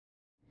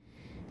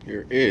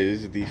Here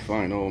is the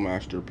final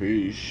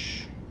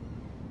masterpiece.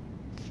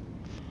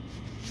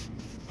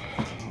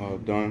 All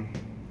done.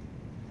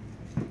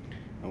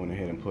 I went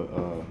ahead and put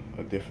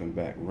a different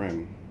back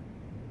rim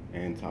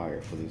and tire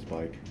for this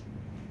bike.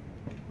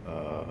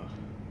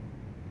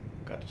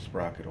 Got the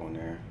sprocket on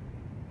there.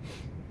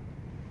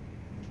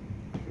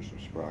 Just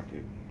a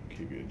sprocket,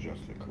 keep it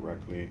adjusted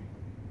correctly.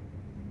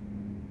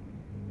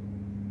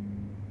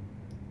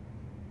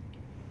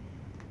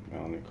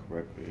 Mount it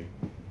correctly.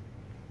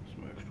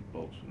 Some extra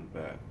bolts in the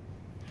back.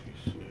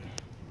 You see,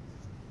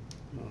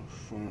 on the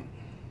front.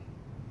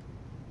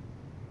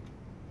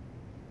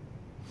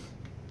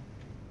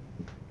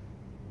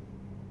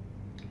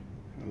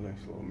 A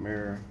nice little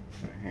mirror,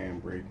 a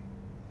handbrake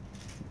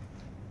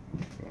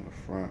on the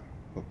front,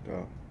 hooked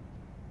up.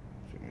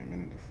 Took me a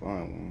minute to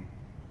find one.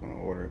 I was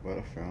gonna order it, but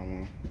I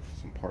found one.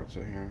 Some parts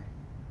in here.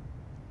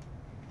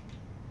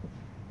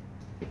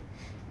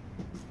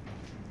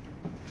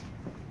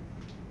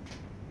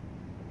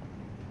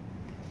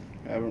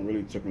 I haven't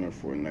really taken her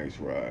for a nice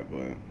ride,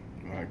 but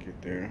when I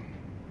get there,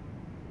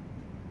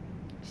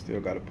 still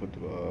got to put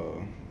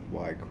the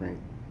wide crank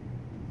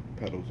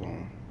pedals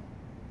on.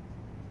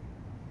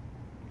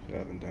 So I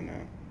haven't done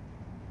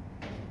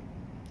that.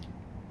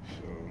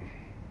 So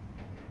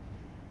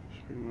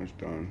it's pretty much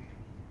done.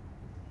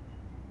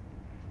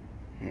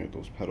 Get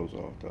those pedals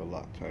off, they're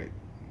locked tight.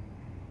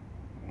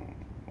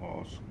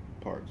 All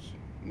parts,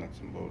 nuts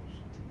and bolts.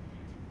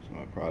 So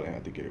I probably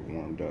have to get it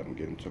warmed up and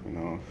get them taken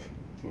off.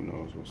 Who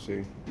knows, we'll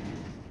see.